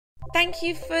Thank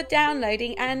you for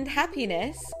downloading And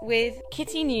Happiness with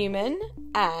Kitty Newman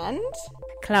and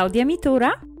Claudia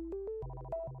Mitura.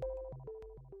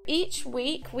 Each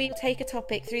week we'll take a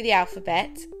topic through the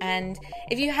alphabet, and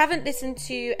if you haven't listened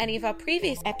to any of our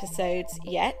previous episodes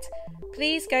yet,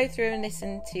 please go through and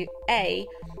listen to A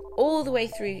all the way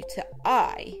through to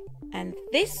I. And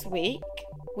this week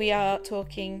we are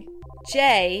talking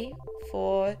J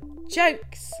for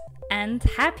jokes. And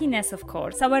happiness, of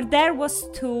course. Our dare was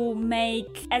to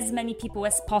make as many people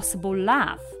as possible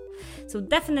laugh. So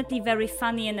definitely very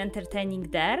funny and entertaining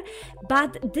there.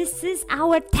 But this is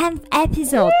our 10th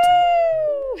episode.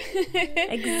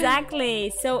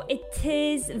 Exactly. So it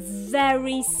is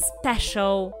very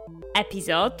special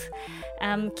episode.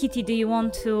 Kitty, do you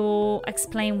want to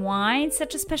explain why it's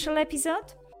such a special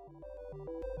episode?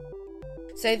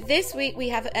 So this week we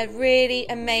have a really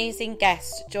amazing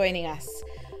guest joining us.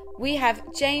 We have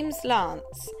James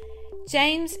Lance.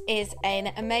 James is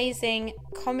an amazing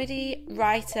comedy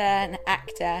writer and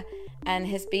actor and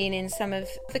has been in some of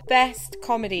the best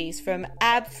comedies from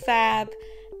Ab Fab,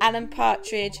 Alan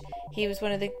Partridge. He was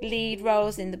one of the lead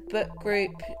roles in The Book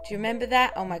Group. Do you remember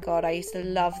that? Oh my God, I used to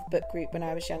love The Book Group when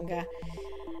I was younger.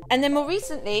 And then more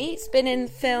recently, he's been in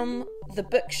the film The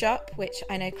Bookshop, which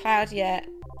I know Claudia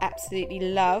absolutely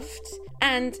loved.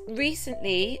 And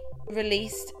recently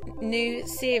released new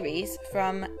series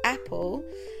from Apple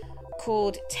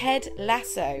called Ted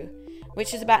Lasso,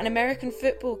 which is about an American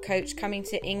football coach coming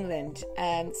to England.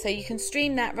 So you can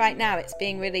stream that right now. It's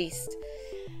being released.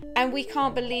 And we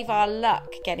can't believe our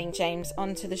luck getting James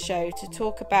onto the show to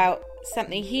talk about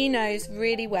something he knows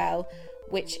really well,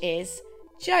 which is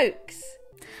jokes.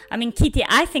 I mean, Kitty,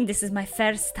 I think this is my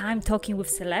first time talking with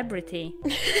celebrity.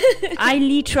 I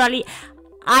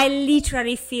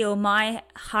literally feel my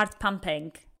heart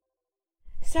pumping.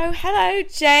 So, hello,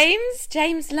 James.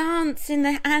 James Lance in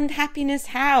the And Happiness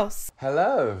house.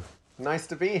 Hello. Nice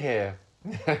to be here.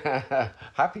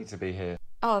 Happy to be here.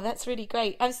 Oh, that's really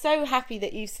great. I'm so happy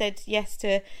that you said yes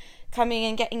to coming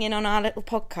and getting in on our little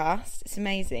podcast. It's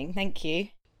amazing. Thank you.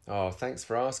 Oh, thanks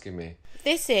for asking me.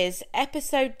 This is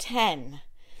episode 10.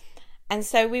 And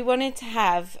so we wanted to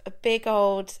have a big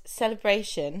old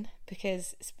celebration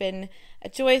because it's been a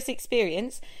joyous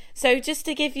experience. So just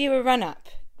to give you a run-up,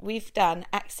 we've done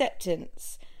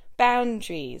acceptance,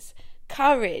 boundaries,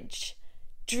 courage,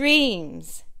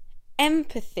 dreams,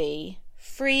 empathy,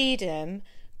 freedom,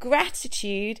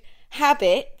 gratitude,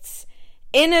 habits,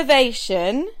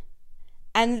 innovation,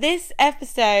 and this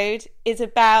episode is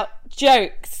about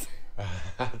jokes.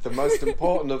 The most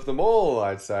important of them all,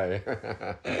 I'd say.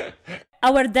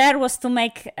 Our dare was to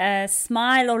make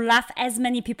smile or laugh as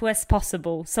many people as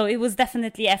possible. So it was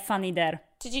definitely a funny dare.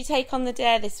 Did you take on the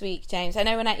dare this week, James? I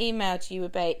know when I emailed you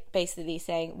were basically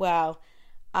saying, well,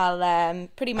 I'll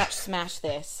pretty much smash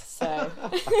this. So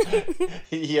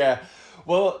Yeah.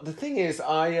 Well, the thing is,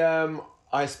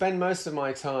 I spend most of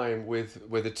my time with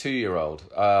a 2-year-old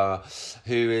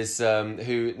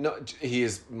he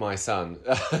is my son,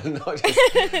 not just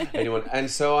anyone. And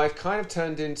so I've kind of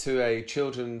turned into a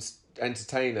children's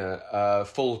entertainer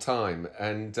full time,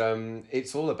 and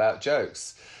it's all about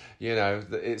jokes. You know,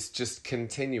 it's just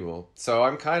continual. So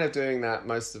I'm kind of doing that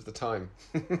most of the time.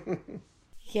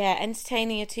 Yeah,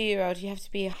 entertaining a 2-year-old, you have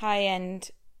to be a high-end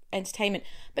entertainment,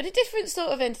 but a different sort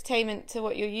of entertainment to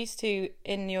what you're used to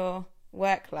in your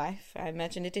work life. I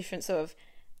imagine a different sort of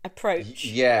approach.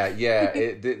 Yeah.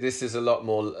 This is a lot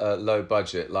more low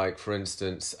budget. Like, for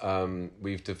instance,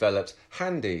 we've developed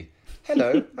Handy.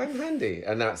 Hello, I'm Handy,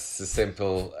 and that's as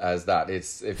simple as that.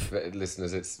 It's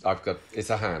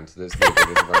a hand that's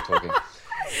moving as I'm talking.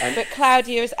 But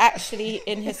Claudia is actually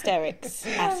in hysterics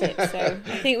at it, so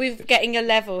I think we're getting a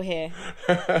level here.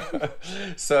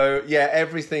 So yeah,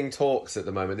 everything talks at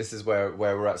the moment. This is where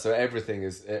we're at. So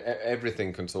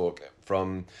everything can talk,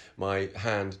 from my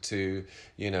hand to,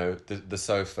 you know, the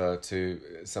sofa to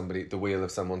the wheel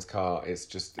of someone's car. It's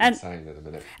just insane at the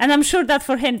minute. And I'm sure that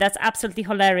for him that's absolutely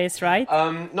hilarious, right?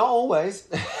 Not always.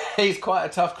 He's quite a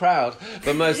tough crowd,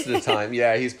 but most of the time,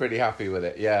 yeah, he's pretty happy with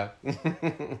it. Yeah.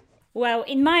 Well,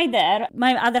 in my dare,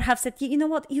 my other half said, you know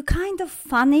what, you're kind of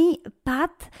funny,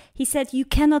 but he said you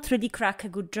cannot really crack a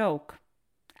good joke.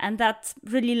 And that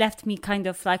really left me kind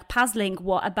of like puzzling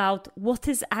about what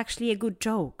is actually a good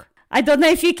joke. I don't know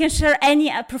if you can share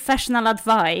any professional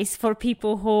advice for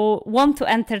people who want to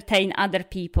entertain other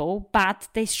people, but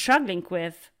they're struggling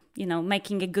with, you know,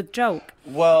 making a good joke.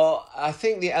 Well, I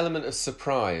think the element of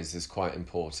surprise is quite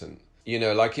important. You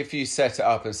know, like if you set it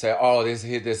up and say, oh, there's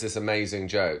this amazing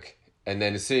joke, And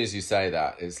then as soon as you say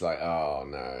that, it's like, oh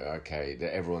no, okay,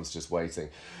 everyone's just waiting.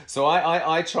 So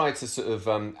I try to sort of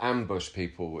ambush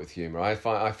people with humour. I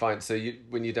find so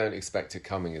when you don't expect it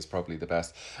coming is probably the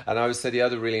best. And I would say the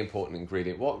other really important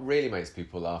ingredient, what really makes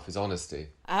people laugh, is honesty.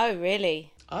 Oh,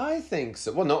 really? I think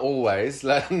so. Well, not always.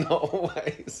 Not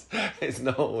always. It's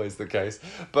not always the case.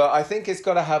 But I think it's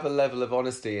got to have a level of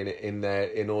honesty in there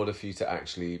in order for you to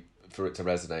actually, for it to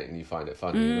resonate and you find it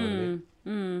funny. You know what I mean?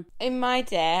 In my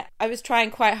day, I was trying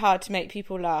quite hard to make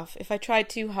people laugh. If I tried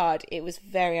too hard, it was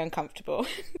very uncomfortable.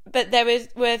 But there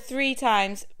were 3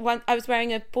 times. One, I was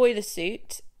wearing a boiler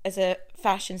suit as a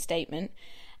fashion statement,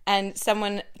 and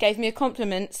someone gave me a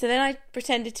compliment, so then I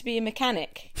pretended to be a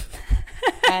mechanic.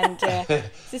 And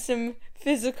just some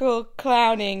physical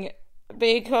clowning,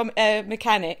 being a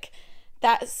mechanic.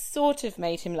 That sort of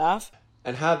made him laugh.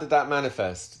 And how did that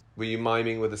manifest? Were you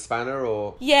miming with a spanner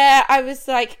or...? Yeah, I was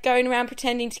like going around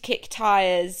pretending to kick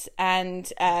tyres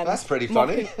and... That's pretty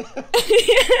funny.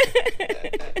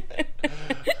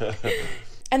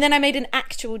 And then I made an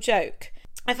actual joke.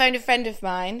 I found a friend of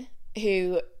mine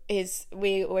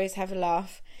we always have a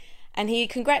laugh, and he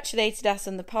congratulated us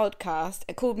on the podcast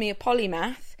and called me a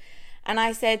polymath. And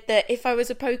I said that if I was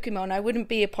a Pokemon, I wouldn't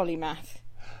be a polymath.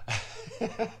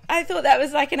 I thought that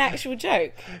was like an actual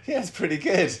joke. Yeah, it's pretty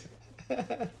good.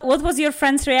 What was your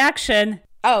friend's reaction?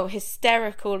 Oh,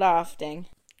 hysterical laughing.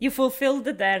 You fulfilled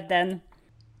it there then.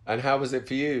 And how was it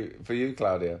for you,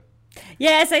 Claudia?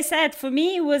 Yeah, as I said, for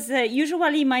me, it was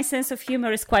usually my sense of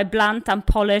humor is quite blunt and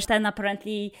polished, and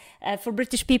apparently for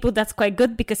British people that's quite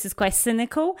good because it's quite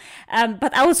cynical.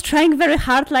 But I was trying very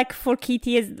hard, like for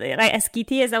Kitty, as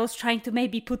Kitty, as I was trying to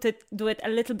maybe do it a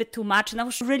little bit too much, and I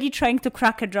was really trying to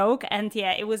crack a joke, and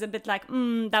yeah, it was a bit like,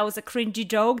 that was a cringy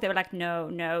joke. They were like,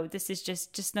 no, this is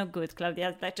just not good,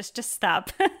 Claudia. Like, just stop.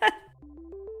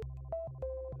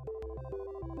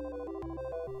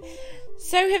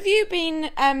 So have you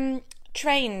been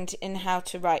trained in how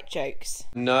to write jokes?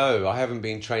 No, I haven't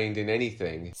been trained in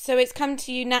anything. So it's come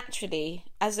to you naturally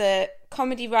as a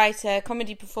comedy writer,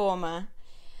 comedy performer.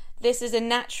 This is a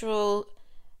natural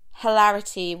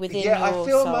hilarity within your soul. Yeah, I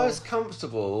feel most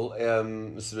comfortable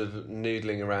sort of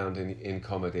noodling around in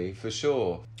comedy, for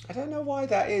sure. I don't know why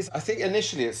that is. I think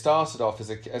initially it started off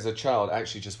as a child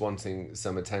actually just wanting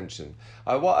some attention.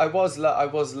 I was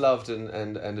loved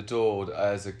and adored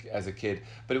as a kid,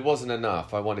 but it wasn't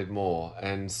enough. I wanted more.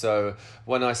 And so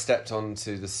when I stepped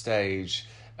onto the stage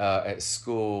at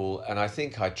school, and I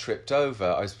think I tripped over,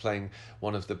 I was playing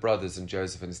one of the brothers in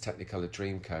Joseph and his Technicolor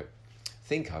Dreamcoat. I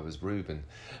think I was Reuben,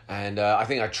 and I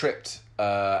think I tripped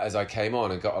as I came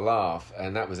on and got a laugh,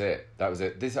 and that was it.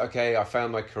 I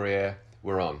found my career.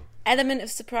 We're on. Element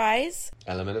of surprise.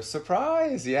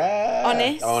 Yeah.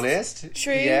 Honest.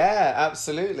 True. Yeah,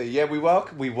 absolutely. Yeah, we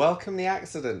welcome the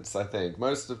accidents, I think,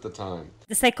 most of the time.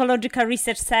 The psychological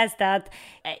research says that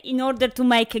in order to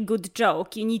make a good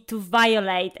joke, you need to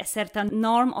violate a certain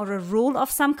norm or a rule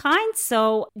of some kind.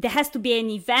 So there has to be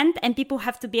an event and people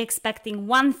have to be expecting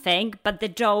one thing, but the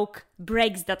joke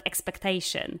breaks that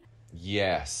expectation.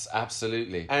 Yes,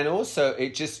 absolutely. And also,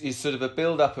 it just is sort of a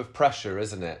build-up of pressure,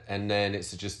 isn't it? And then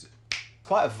it's just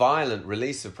quite a violent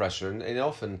release of pressure. And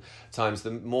oftentimes,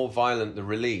 the more violent the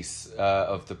release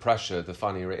of the pressure, the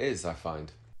funnier it is, I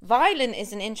find. Violent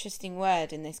is an interesting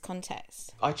word in this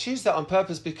context. I choose that on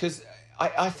purpose because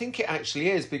I think it actually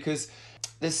is, because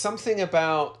there's something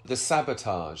about the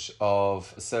sabotage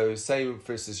of... So, say,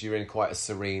 for instance, you're in quite a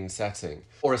serene setting,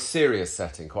 or a serious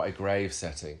setting, quite a grave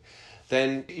setting.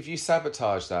 Then if you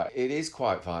sabotage that, it is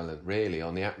quite violent, really,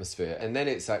 on the atmosphere. And then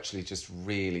it's actually just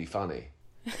really funny.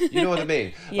 You know what I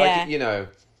mean? Yeah. Like,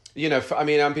 I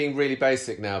mean, I'm being really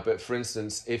basic now, but for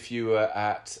instance, if you were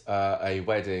at a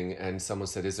wedding and someone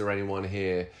said, is there anyone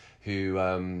here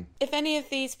who... If any of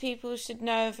these people should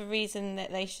know of a reason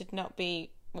that they should not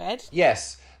be wed?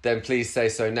 Yes, then please say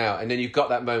so now. And then you've got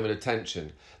that moment of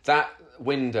tension. That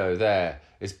window there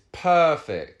is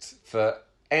perfect for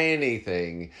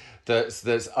anything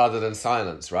that's other than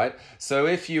silence, right? So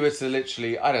if you were to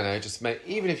literally, I don't know,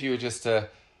 even if you were just to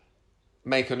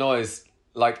make a noise,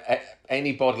 like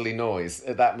any bodily noise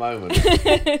at that moment,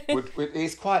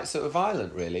 it's quite sort of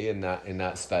violent, really, in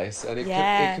that space, and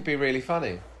it could be really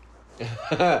funny.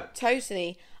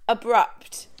 Totally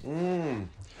abrupt.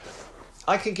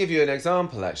 I can give you an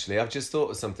example, actually. I've just thought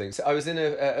of something. So I was in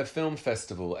a film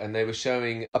festival, and they were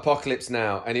showing Apocalypse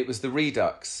Now, and it was the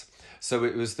Redux. So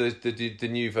it was the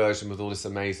new version with all this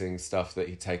amazing stuff that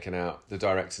he'd taken out, the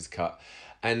director's cut.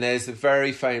 And there's a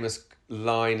very famous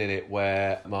line in it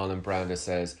where Marlon Brando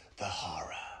says, the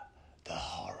horror,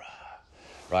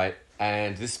 right?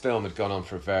 And this film had gone on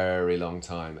for a very long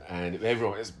time, and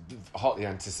everyone was hotly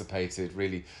anticipated,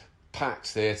 really packed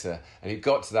theatre, and it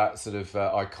got to that sort of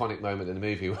iconic moment in the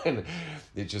movie when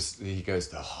he goes,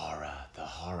 the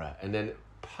horror, and then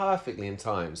perfectly in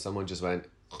time, someone just went,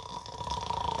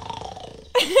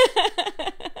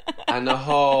 and the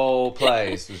whole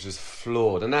place was just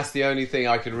floored. And that's the only thing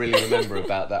I can really remember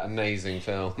about that amazing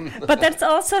film. But that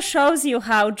also shows you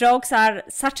how jokes are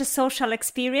such a social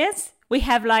experience. We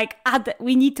have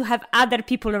we need to have other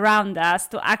people around us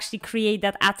to actually create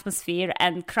that atmosphere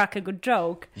and crack a good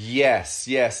joke. Yes,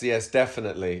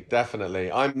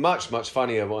 definitely. I'm much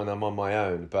funnier when I'm on my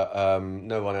own, but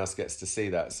no one else gets to see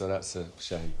that, so that's a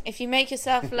shame. If you make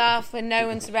yourself laugh when no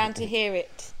one's around to hear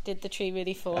it, did the tree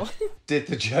really fall? Did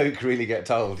the joke really get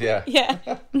told? Yeah.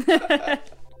 Yeah.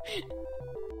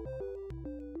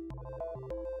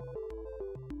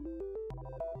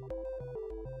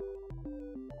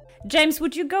 James,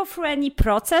 would you go through any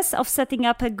process of setting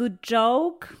up a good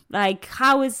joke? Like,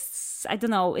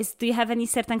 do you have any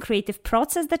certain creative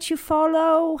process that you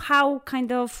follow? How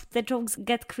kind of the jokes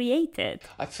get created?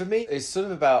 For me, it's sort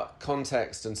of about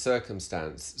context and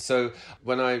circumstance. So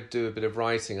when I do a bit of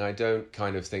writing, I don't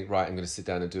kind of think, right, I'm going to sit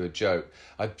down and do a joke.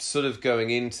 I'm sort of going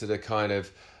into the kind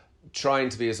of trying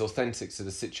to be as authentic to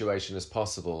the situation as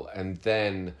possible, and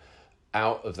then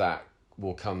out of that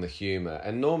will come the humour.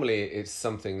 And normally it's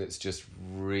something that's just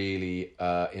really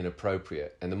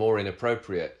inappropriate, and the more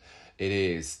inappropriate it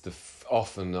is,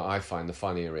 often I find the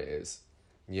funnier it is.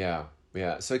 Yeah.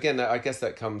 So again, I guess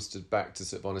that comes back to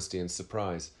sort of honesty and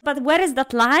surprise. But where is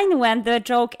that line when the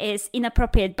joke is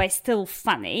inappropriate but still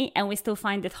funny and we still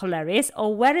find it hilarious?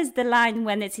 Or where is the line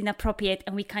when it's inappropriate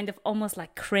and we kind of almost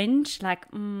like cringe, like,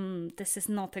 this is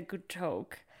not a good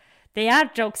joke? They are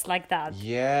jokes like that.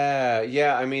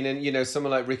 Yeah. I mean, and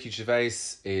someone like Ricky Gervais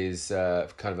is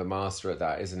kind of a master at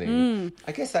that, isn't he?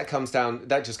 I guess that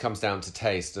just comes down to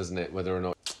taste, doesn't it? Whether or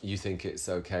not you think it's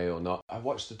okay or not. I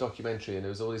watched a documentary and there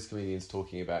was all these comedians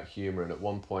talking about humour, and at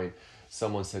one point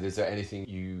someone said, is there anything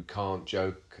you can't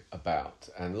joke about?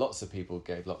 And lots of people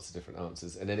gave lots of different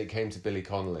answers. And then it came to Billy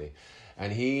Connolly.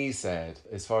 And he said,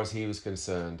 as far as he was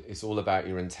concerned, it's all about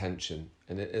your intention.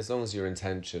 And as long as your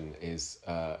intention is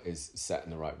set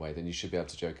in the right way, then you should be able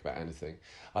to joke about anything.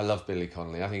 I love Billy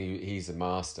Connolly. I think he's a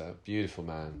master. Beautiful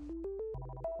man.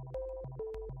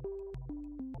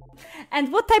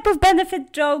 And what type of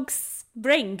benefit jokes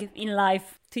bring in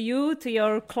life to you, to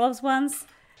your close ones?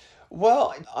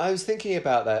 Well, I was thinking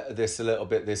about this a little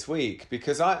bit this week,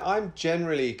 because I'm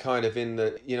generally kind of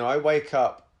I wake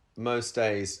up most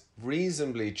days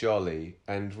reasonably jolly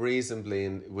and reasonably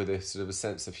with a sort of a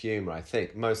sense of humour, I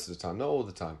think, most of the time, not all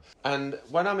the time. And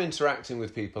when I'm interacting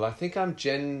with people, I think I'm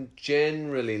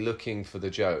generally looking for the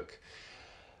joke.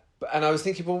 And I was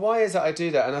thinking, well, why is it I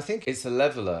do that? And I think it's a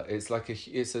leveller.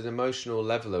 It's an emotional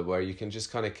leveller where you can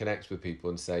just kind of connect with people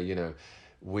and say,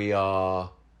 we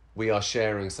are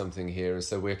sharing something here, and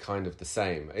so we're kind of the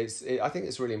same. I think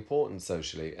it's really important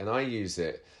socially, and I use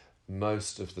it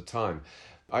most of the time.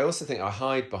 I also think I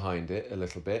hide behind it a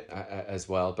little bit as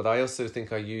well, but I also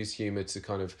think I use humour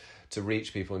to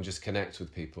reach people and just connect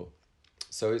with people.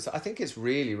 So I think it's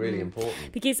really, really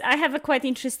important. Because I have a quite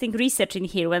interesting research in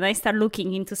here when I start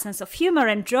looking into sense of humour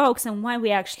and jokes and why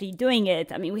we're actually doing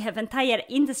it. I mean, we have entire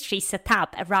industry set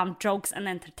up around jokes and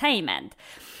entertainment.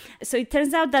 So it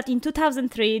turns out that in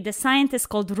 2003, the scientist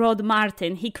called Rod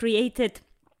Martin, he created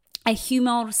a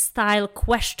humor style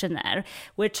questionnaire,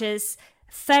 which is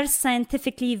first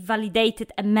scientifically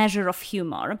validated a measure of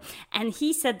humor. And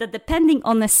he said that depending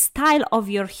on the style of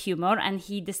your humor, and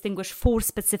he distinguished 4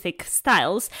 specific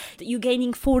styles, you're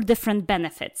gaining 4 different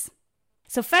benefits.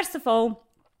 So first of all,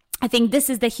 I think this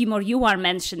is the humor you are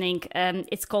mentioning.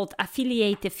 It's called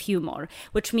affiliative humor,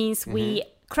 which means we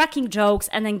cracking jokes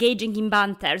and engaging in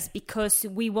banters because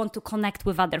we want to connect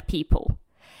with other people.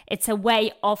 It's a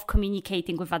way of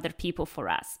communicating with other people for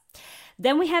us.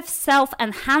 Then we have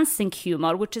self-enhancing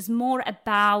humor, which is more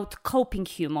about coping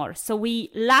humor. So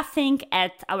we laughing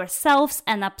at ourselves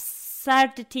and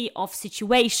absurdity of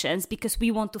situations because we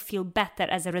want to feel better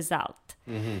as a result.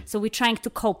 So we're trying to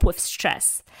cope with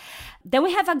stress. Then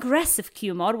we have aggressive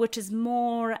humor, which is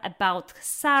more about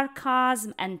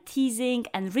sarcasm and teasing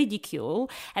and ridicule.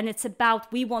 And it's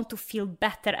about we want to feel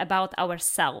better about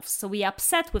ourselves. So we're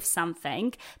upset with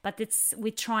something, but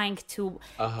we're trying to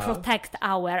protect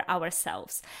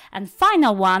ourselves. And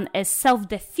final one is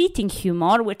self-defeating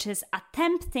humor, which is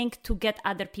attempting to get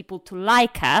other people to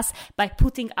like us by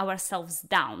putting ourselves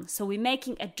down. So we're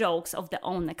making a jokes of their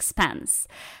own expense.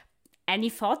 Any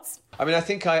thoughts? I mean, I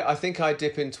think I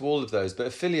dip into all of those, but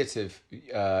affiliative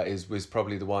was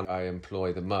probably the one I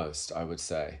employ the most, I would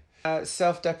say.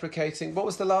 Self-deprecating. What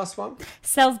was the last one?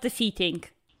 Self-defeating.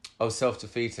 Oh,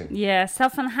 self-defeating. Yeah,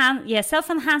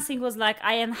 self-enhancing was like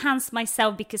I enhance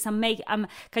myself because I'm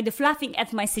kind of laughing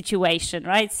at my situation,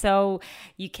 right? So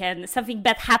something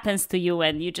bad happens to you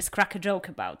and you just crack a joke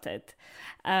about it.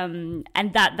 And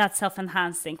that's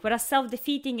self-enhancing. Whereas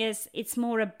self-defeating it's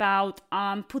more about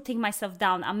putting myself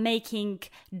down. I'm making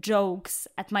jokes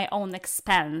at my own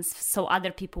expense so other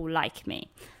people like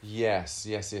me. Yes.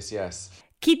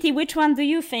 Kitty, which one do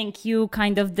you think you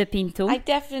kind of dip into? I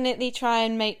definitely try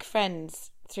and make friends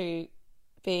through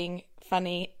being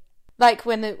funny. Like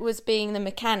when it was being the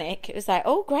mechanic, it was like,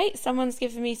 oh great, someone's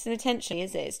giving me some attention,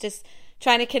 is it? It's just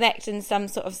trying to connect in some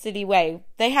sort of silly way.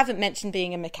 They haven't mentioned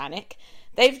being a mechanic.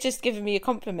 They've just given me a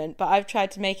compliment, but I've tried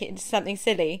to make it into something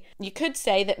silly. You could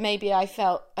say that maybe I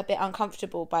felt a bit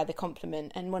uncomfortable by the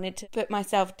compliment and wanted to put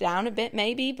myself down a bit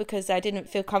maybe because I didn't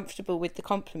feel comfortable with the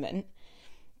compliment.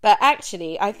 But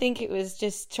actually, I think it was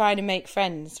just trying to make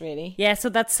friends, really. Yeah, so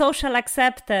that's social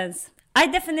acceptance. I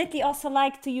definitely also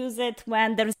like to use it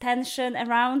when there is tension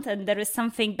around and there is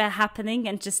something bad happening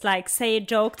and just like say a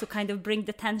joke to kind of bring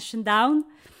the tension down.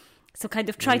 So kind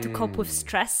of try to cope with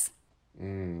stress.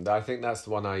 I think that's the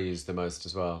one I use the most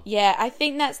as well. Yeah, I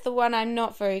think that's the one I'm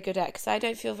not very good at because I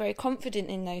don't feel very confident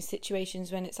in those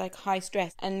situations when it's like high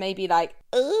stress and maybe like,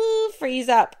 freeze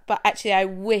up. But actually, I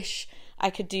wish I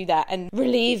could do that and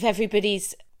relieve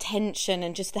everybody's tension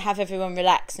and just to have everyone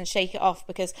relax and shake it off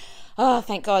because,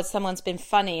 thank God someone's been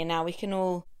funny and now we can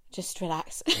all just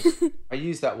relax. I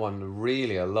use that one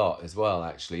really a lot as well,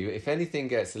 actually. If anything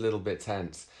gets a little bit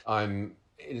tense, I'm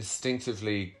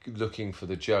instinctively looking for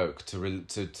the joke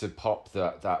to pop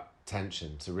that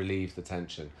tension, to relieve the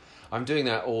tension. I'm doing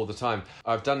that all the time.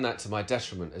 I've done that to my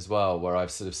detriment as well, where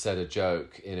I've sort of said a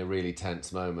joke in a really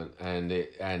tense moment and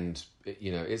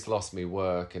it's lost me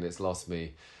work and it's lost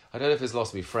me, I don't know if it's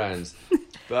lost me friends,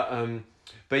 but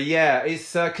yeah,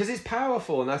 it's because it's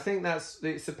powerful, and I think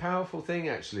it's a powerful thing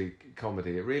actually.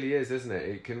 Comedy, it really is, isn't it?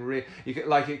 It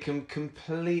can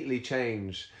completely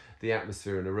change the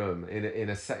atmosphere in a room in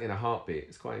a heartbeat.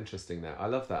 It's quite interesting. That I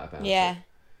love that about it. Yeah,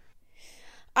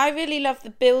 I really love the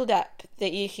build-up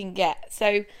that you can get.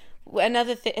 So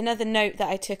another note that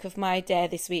I took of my day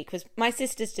this week was my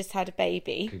sister's just had a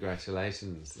baby.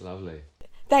 Congratulations, lovely.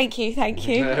 Thank you.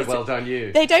 Well done,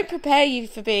 you. They don't prepare you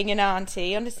for being an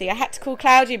auntie, honestly. I had to call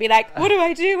Claudia and be like, what do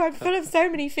I do? I'm full of so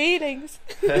many feelings.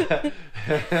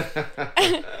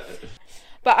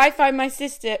 But I find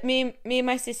me and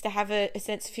my sister have a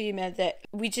sense of humour that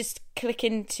we just click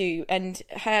into, and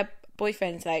her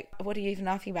boyfriend's like, what are you even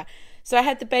laughing about? So I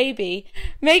had the baby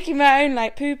making my own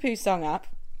like poo-poo song up,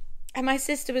 and my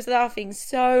sister was laughing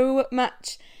so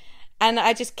much. And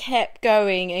I just kept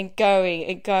going and going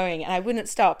and going, and I wouldn't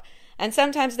stop. And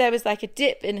sometimes there was like a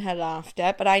dip in her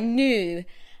laughter, but I knew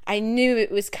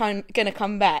it was going to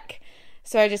come back.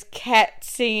 So I just kept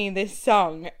singing this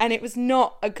song, and it was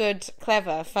not a good,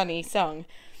 clever, funny song.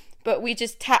 But we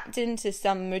just tapped into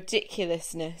some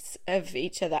ridiculousness of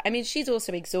each other. I mean, she's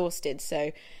also exhausted,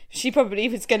 so she probably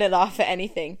was going to laugh at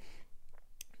anything.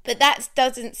 But that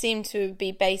doesn't seem to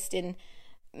be based in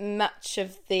much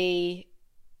of the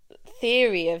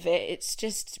theory of it. It's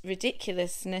just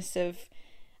ridiculousness of,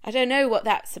 I don't know what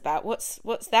that's about. What's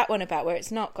that one about, where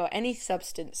it's not got any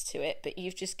substance to it, but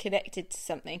you've just connected to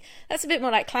something? That's a bit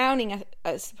more like clowning,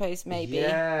 I suppose, maybe.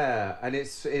 Yeah, and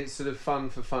it's sort of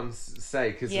fun for fun's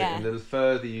sake, isn't it? And the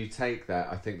further you take that,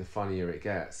 I think the funnier it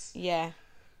gets. Yeah.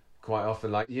 Quite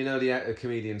often, like, the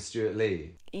comedian Stuart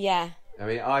Lee. Yeah. I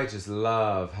mean, I just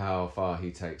love how far he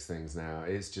takes things now.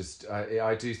 It's just,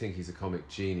 I do think he's a comic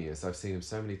genius. I've seen him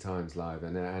so many times live,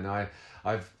 and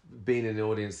I've been in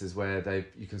audiences where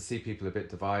you can see people a bit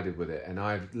divided with it, and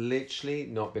I've literally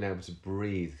not been able to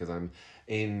breathe because I'm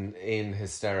in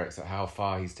hysterics at how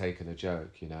far he's taken a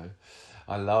joke.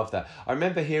 I love that. I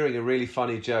remember hearing a really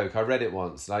funny joke. I read it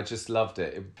once, and I just loved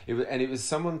it. It was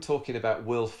someone talking about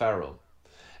Will Ferrell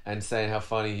and saying how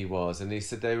funny he was. And he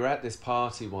said they were at this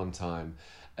party one time,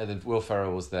 and then Will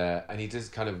Ferrell was there, and he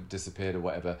just kind of disappeared or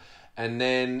whatever. And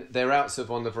then they're out sort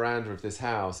of on the veranda of this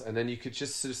house, and then you could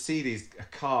just sort of see these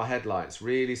car headlights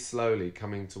really slowly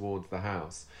coming towards the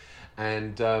house.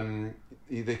 And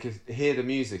they could hear the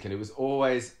music, and it was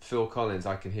always Phil Collins,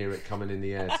 I Can Hear It Coming in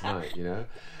the Air Tonight,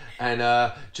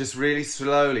 And just really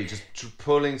slowly, just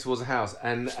pulling towards the house.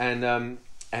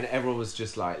 And everyone was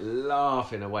just like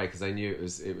laughing away because they knew it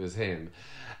was him.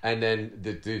 And then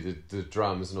the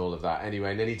drums and all of that.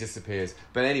 Anyway, and then he disappears.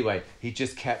 But anyway, he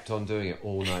just kept on doing it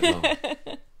all night long.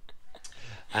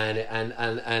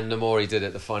 and the more he did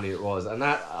it, the funnier it was. And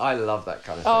that, I love that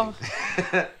kind of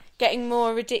thing. Getting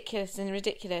more ridiculous and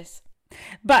ridiculous.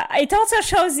 But it also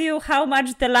shows you how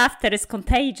much the laughter is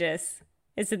contagious,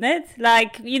 isn't it?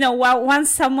 Like, you know, once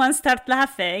someone starts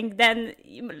laughing, then,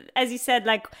 as you said,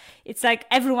 like, it's like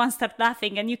everyone starts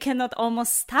laughing and you cannot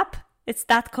almost stop. It's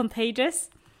that contagious.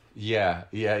 Yeah,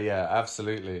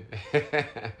 absolutely.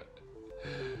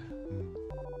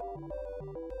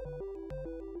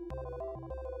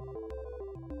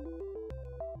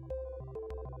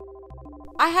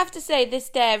 I have to say, this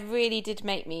dare really did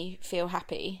make me feel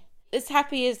happy. As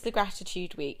happy as the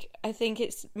gratitude week. I think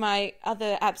it's my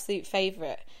other absolute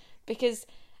favourite, because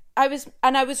I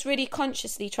was really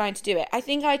consciously trying to do it. I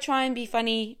think I try and be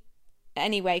funny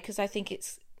anyway because I think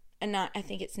it's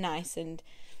nice,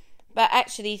 but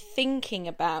actually thinking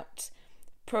about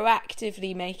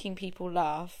proactively making people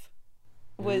laugh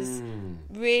was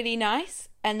really nice.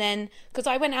 And then, because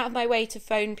I went out of my way to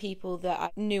phone people that I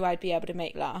knew I'd be able to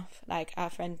make laugh, like our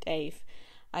friend Dave.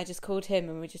 I just called him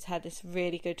and we just had this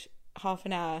really good half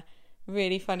an hour,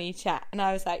 really funny chat. And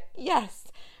I was like, yes,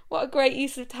 what a great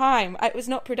use of time. It was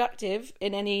not productive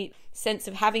in any sense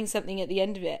of having something at the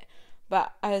end of it.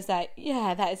 But I was like,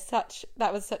 yeah, that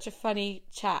was such a funny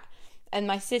chat. And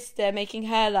my sister, making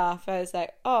her laugh, I was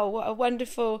like, oh, what a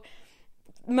wonderful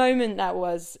moment that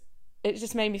was. It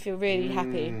just made me feel really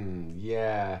happy.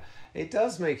 Yeah, it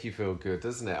does make you feel good,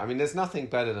 doesn't it? I mean, there's nothing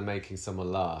better than making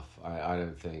someone laugh, I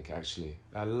don't think, actually.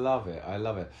 I love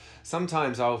it.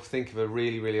 Sometimes I'll think of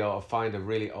I'll find a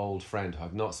really old friend who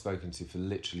I've not spoken to for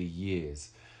literally years,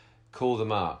 call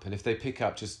them up, and if they pick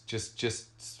up, just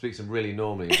speak to them really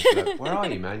normally. And just be like, where are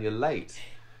you, man? You're late.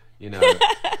 You know,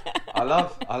 I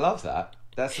love that.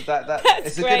 That's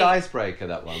it's a good icebreaker,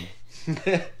 that one.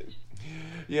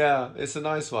 Yeah, it's a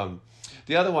nice one.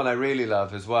 The other one I really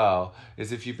love as well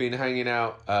is if you've been hanging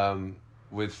out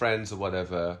with friends or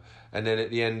whatever, and then at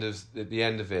the end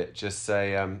of it, just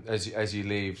say as you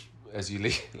leave,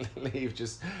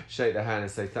 just shake their hand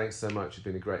and say, thanks so much, you've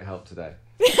been a great help today.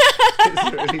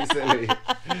 It's really silly.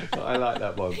 I like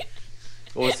that one.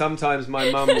 Or sometimes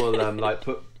my mum will like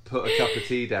put a cup of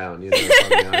tea down, you know,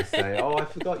 something. I say, oh, I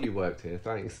forgot you worked here,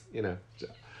 thanks, you know.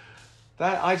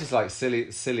 That, I just like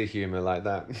silly humour like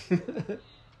that.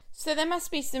 So there must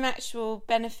be some actual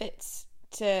benefits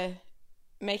to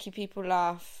making people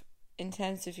laugh in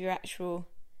terms of your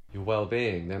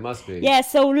well-being. There must be. Yeah,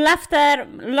 so laughter,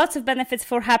 lots of benefits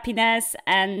for happiness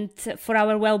and for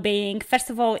our well-being.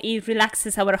 First of all, it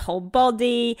relaxes our whole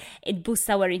body. It boosts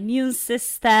our immune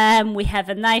system. We have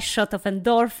a nice shot of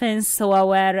endorphins, so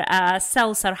our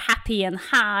cells are happy and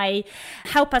high.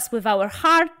 Help us with our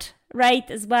heart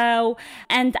rate as well,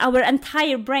 and our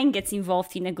entire brain gets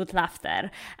involved in a good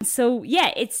laughter. So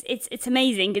yeah, it's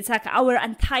amazing. It's like our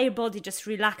entire body just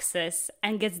relaxes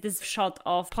and gets this shot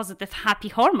of positive happy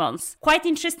hormones. Quite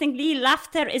interestingly,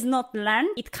 laughter is not learned.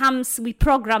 We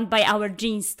programmed by our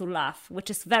genes to laugh, which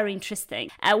is very interesting.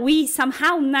 We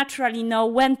somehow naturally know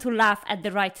when to laugh at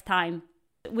the right time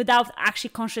without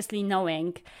actually consciously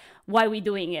knowing why we're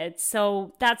doing it.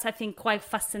 So that's, I think, quite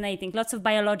fascinating. Lots of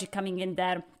biology coming in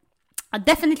there.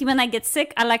 Definitely when I get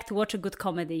sick, I like to watch a good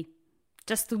comedy,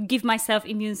 just to give myself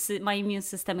my immune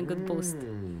system a good boost.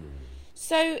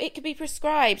 So it could be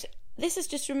prescribed. This has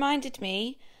just reminded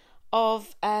me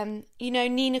of,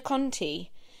 Nina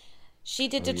Conti. She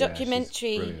did a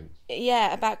documentary,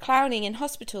 about clowning in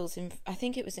hospitals. I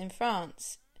think it was in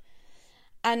France.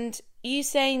 And you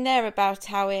saying there about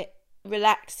how it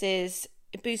relaxes,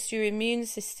 it boosts your immune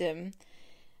system,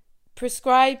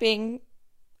 prescribing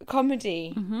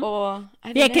comedy, or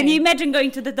I don't know. Can you imagine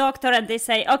going to the doctor and they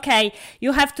say, okay,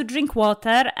 you have to drink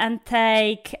water and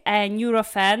take a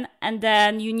Nurofen, and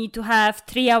then you need to have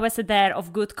 3 hours a day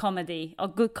of good comedy or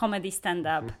good comedy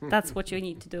stand-up. That's what you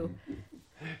need to do.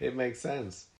 It makes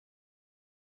sense.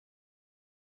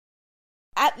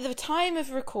 At the time of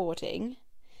recording,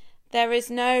 there is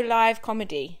no live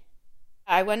comedy.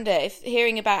 I wonder if,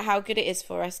 hearing about how good it is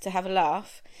for us to have a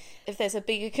laugh, if there's a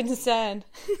bigger concern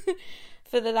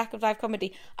for the lack of live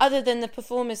comedy, other than the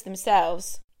performers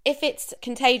themselves. If it's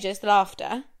contagious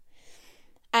laughter,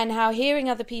 and how hearing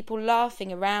other people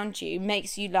laughing around you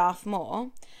makes you laugh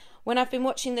more. When I've been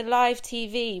watching the live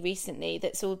TV recently,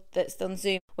 that's on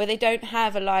Zoom, where they don't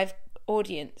have a live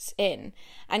audience in,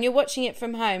 and you're watching it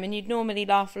from home, and you'd normally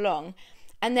laugh along,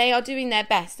 and they are doing their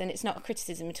best, and it's not a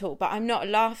criticism at all, but I'm not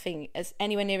laughing as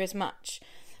anywhere near as much,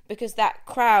 because that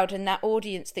crowd and that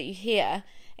audience that you hear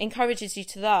encourages you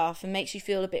to laugh and makes you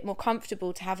feel a bit more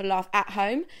comfortable to have a laugh at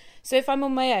home. So if I'm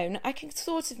on my own, I can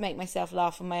sort of make myself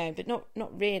laugh on my own, but not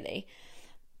really.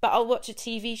 But I'll watch a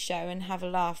TV show and have a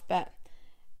laugh. But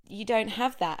you don't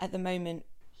have that at the moment.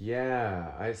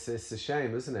 Yeah, it's a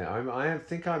shame, isn't it? I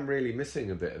think I'm really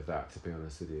missing a bit of that, to be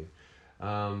honest with you.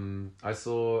 I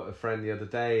saw a friend the other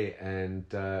day, and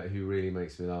who really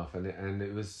makes me laugh, and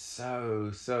it was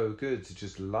so good to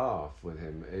just laugh with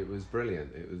him. It was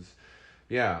brilliant. It was,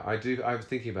 yeah. I was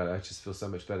thinking about it. I just feel so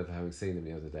much better for having seen him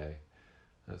the other day.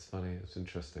 That's funny. It's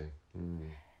interesting.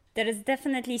 There is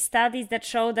definitely studies that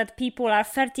show that people are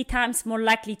 30 times more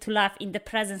likely to laugh in the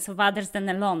presence of others than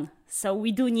alone. So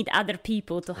we do need other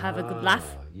people to have a good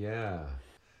laugh. Yeah.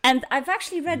 And I've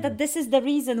actually read that this is the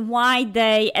reason why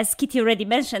they, as Kitty already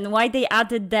mentioned, why they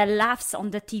added the laughs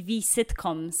on the TV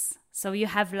sitcoms. So you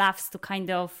have laughs to kind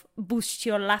of boost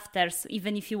your laughter, so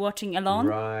even if you're watching alone.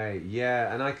 Right,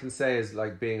 yeah. And I can say, as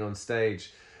like being on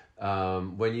stage,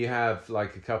 when you have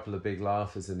like a couple of big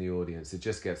laughers in the audience, it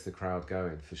just gets the crowd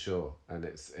going for sure. And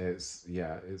it's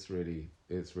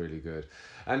really good.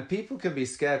 And people can be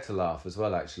scared to laugh as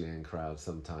well, actually, in crowds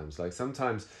sometimes. Like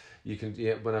sometimes you can,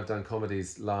 when I've done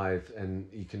comedies live, and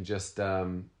you can just,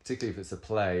 particularly if it's a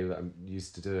play that I'm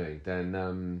used to doing,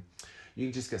 then you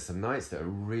can just get some nights that are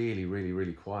really, really,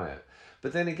 really quiet.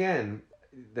 But then again,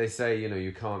 they say,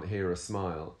 you can't hear a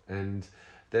smile. And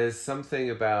there's something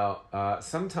about,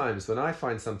 sometimes when I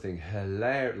find something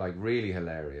really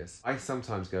hilarious, I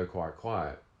sometimes go quite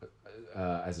quiet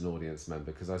as an audience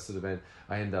member, because I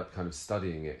end up kind of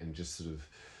studying it and just sort of,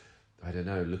 I don't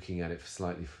know, looking at it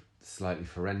slightly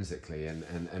forensically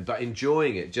and but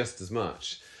enjoying it just as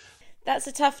much. That's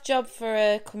a tough job for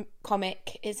a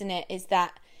comic, isn't it? Is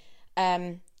that,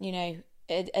 a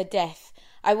death.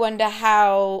 I wonder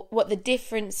what the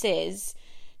difference is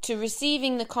to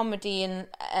receiving the comedy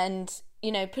and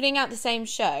putting out the same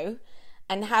show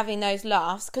and having those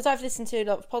laughs. Because I've listened to a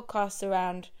lot of podcasts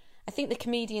around, I think the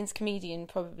Comedian's Comedian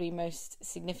probably most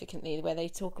significantly, where they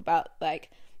talk about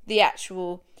like the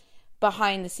actual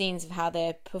behind the scenes of how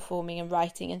they're performing and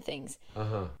writing and things.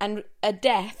 And a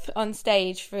death on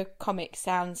stage for a comic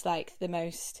sounds like the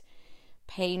most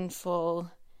painful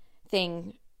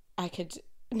thing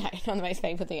not the most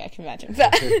painful thing I can imagine,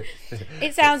 but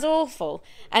it sounds awful.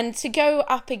 And to go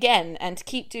up again and to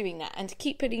keep doing that and to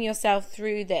keep putting yourself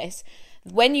through this,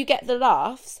 when you get the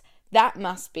laughs, that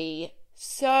must be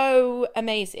so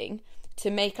amazing to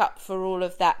make up for all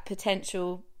of that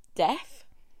potential death.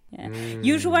 Yeah.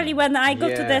 Usually when I go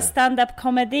to the stand-up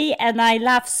comedy and I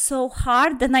laugh so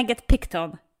hard, then I get picked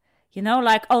on.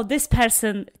 Like, oh, this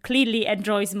person clearly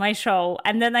enjoys my show.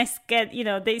 And then I get,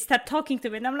 they start talking to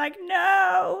me and I'm like,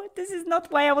 no, this is not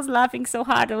why I was laughing so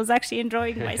hard. I was actually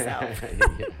enjoying myself.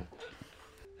 Yeah.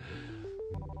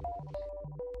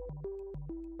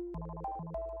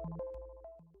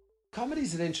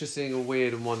 Comedy's an interesting, a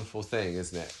weird and wonderful thing,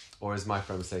 isn't it? Or as my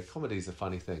friend would say, comedy's a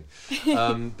funny thing.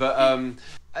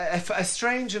 A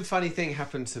strange and funny thing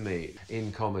happened to me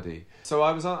in comedy. So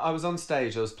I was on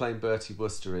stage. I was playing Bertie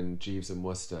Wooster in Jeeves and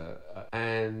Wooster,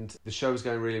 and the show was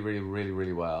going really, really, really,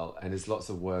 really well. And there's lots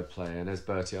of wordplay. And as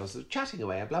Bertie, I was sort of chatting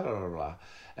away, blah blah blah blah.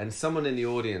 And someone in the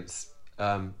audience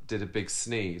did a big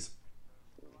sneeze,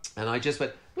 and I just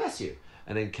went, "Bless you,"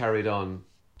 and then carried on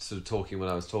sort of talking when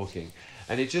I was talking,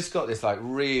 and it just got this like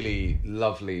really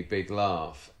lovely big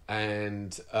laugh.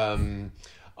 And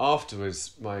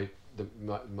afterwards, my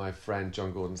friend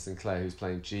John Gordon Sinclair, who's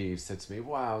playing Jeeves, said to me,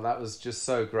 "Wow, that was just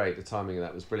so great. The timing of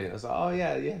that was brilliant." I was like, "Oh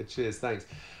yeah, cheers, thanks."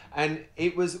 And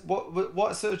it was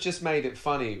what sort of just made it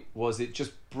funny was it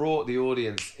just brought the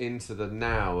audience into the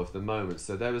now of the moment.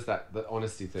 So there was the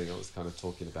honesty thing I was kind of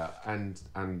talking about, and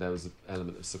there was an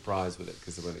element of surprise with it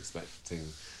because I wasn't expecting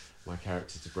my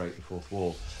character to break the fourth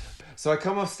wall. So I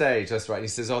come off stage, that's right, and he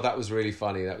says, "Oh, that was really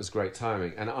funny, that was great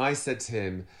timing." And I said to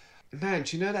him, "Man,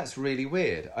 do you know that's really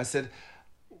weird?" I said,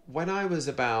 when I was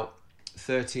about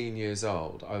 13 years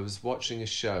old, I was watching a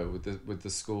show with the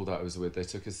school that I was with. They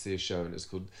took us to see a show, and it was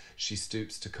called She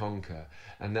Stoops to Conquer.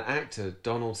 And the actor,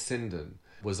 Donald Sinden,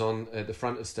 was on at the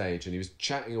front of stage, and he was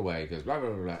chatting away, he goes, blah, blah,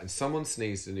 blah, blah, and someone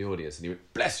sneezed in the audience, and he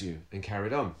went, "Bless you," and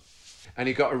carried on. And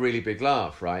he got a really big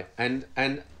laugh, right? And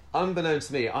unbeknownst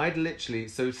to me, I'd literally,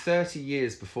 so 30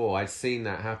 years before, I'd seen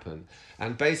that happen.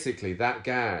 And basically, that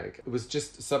gag was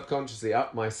just subconsciously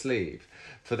up my sleeve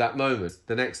for that moment.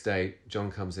 The next day, John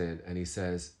comes in and he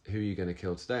says, "Who are you going to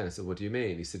kill today?" And I said, "What do you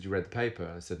mean?" He said, "You read the paper?"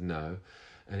 I said, "No."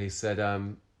 And he said,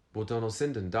 "Well, Donald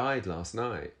Sinden died last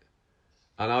night."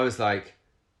 And I was like,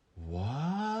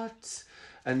 "What?"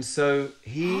 And so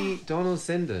Donald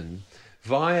Sinden,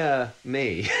 via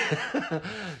me,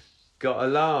 got a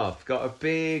laugh, got a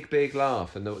big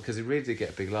laugh, because he really did get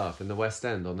a big laugh in the West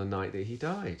End on the night that he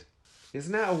died.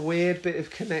 Isn't that a weird bit of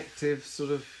connective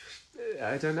sort of,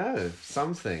 I don't know,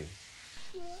 something?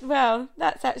 Well,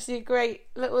 that's actually a great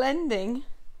little ending.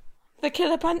 The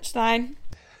killer punchline.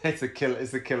 It's a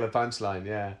killer punchline,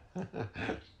 yeah.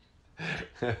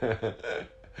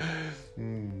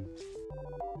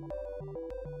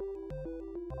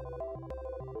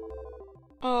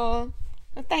 Oh,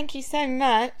 well, thank you so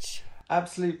much.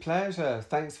 Absolute pleasure.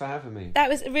 Thanks for having me. That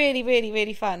was really, really,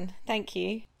 really fun. Thank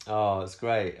you. Oh, it's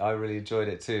great. I really enjoyed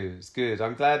it too. It's good.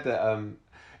 I'm glad that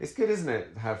it's good, isn't it?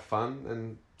 Have fun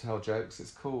and tell jokes.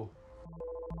 It's cool.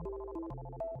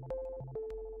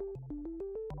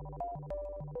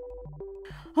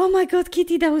 Oh my God,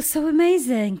 Kitty, that was so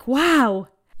amazing. Wow.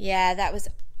 Yeah, that was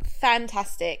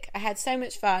fantastic. I had so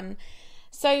much fun.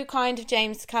 So kind of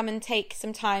James to come and take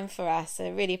some time for us. I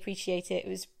really appreciate it. It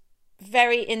was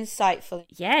very insightful.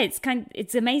 Yeah,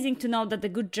 it's amazing to know that the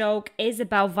good joke is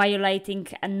about violating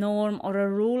a norm or a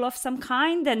rule of some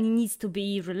kind, and it needs to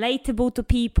be relatable to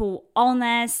people,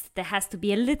 honest. There has to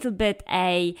be a little bit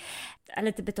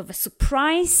of a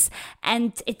surprise,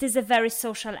 and it is a very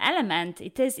social element.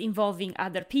 It is involving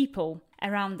other people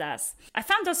around us. I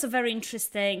found also very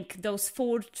interesting those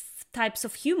 4 types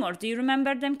of humor. Do you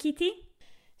remember them, Kitty?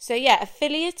 So yeah,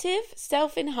 affiliative,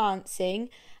 self-enhancing,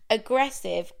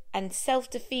 aggressive, and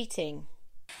self-defeating.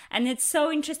 And it's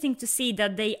so interesting to see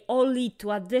that they all lead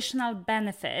to additional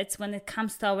benefits when it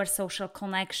comes to our social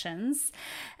connections.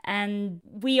 And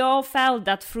we all felt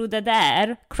that through the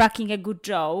dare, cracking a good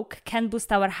joke can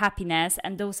boost our happiness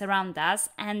and those around us.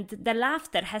 And the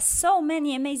laughter has so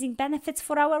many amazing benefits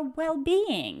for our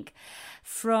well-being.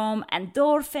 From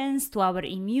endorphins to our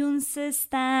immune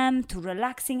system, to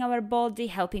relaxing our body,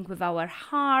 helping with our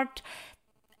heart.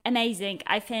 Amazing.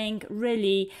 I think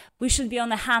really we should be on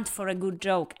the hunt for a good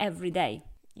joke every day.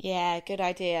 Yeah, good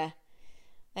idea.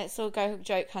 Let's all go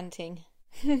joke hunting.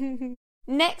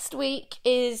 Next week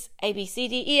is A, B, C,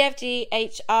 D, E, F, G,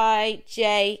 H, I,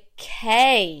 J,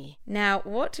 K. Now,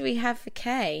 what do we have for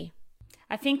K?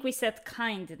 I think we said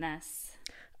kindness.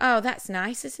 Oh, that's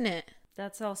nice, isn't it?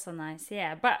 That's also nice,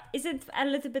 yeah. But is it a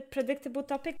little bit predictable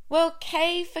topic? Well,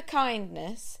 K for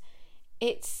kindness,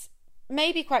 it's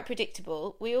maybe quite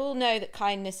predictable. We all know that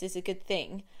kindness is a good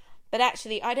thing, but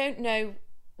actually I don't know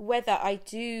whether I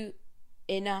do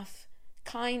enough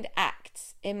kind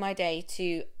acts in my day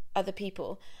to other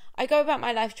people. I go about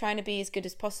my life trying to be as good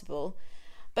as possible,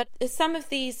 but some of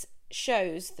these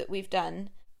shows that we've done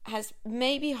has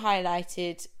maybe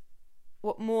highlighted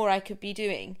what more I could be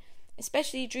doing,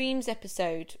 especially Dreams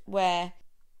episode, where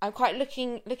I'm quite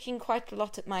looking quite a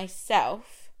lot at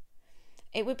myself.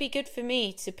 It would be good for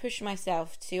me to push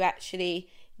myself to actually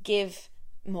give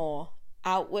more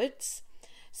outwards.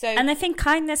 And I think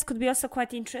kindness could be also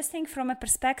quite interesting from a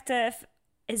perspective.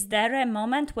 Is there a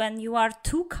moment when you are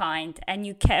too kind and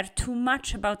you care too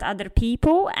much about other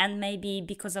people, and maybe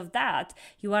because of that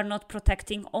you are not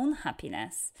protecting own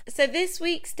happiness? So this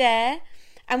week's dare,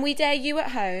 and we dare you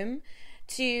at home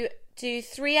to do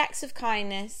 3 acts of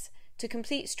kindness to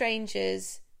complete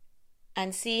strangers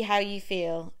and see how you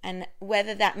feel and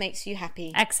whether that makes you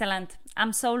happy. Excellent.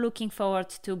 I'm so looking forward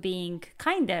to being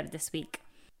kinder this week.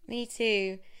 Me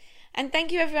too. And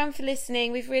thank you everyone for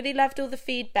listening. We've really loved all the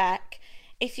feedback.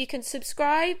 If you can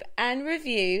subscribe and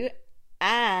review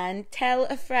and tell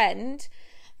a friend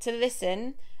to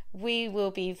listen, we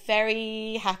will be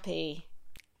very happy.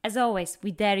 As always,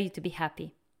 we dare you to be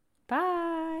happy.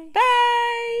 Bye.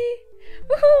 Bye.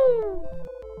 Woohoo!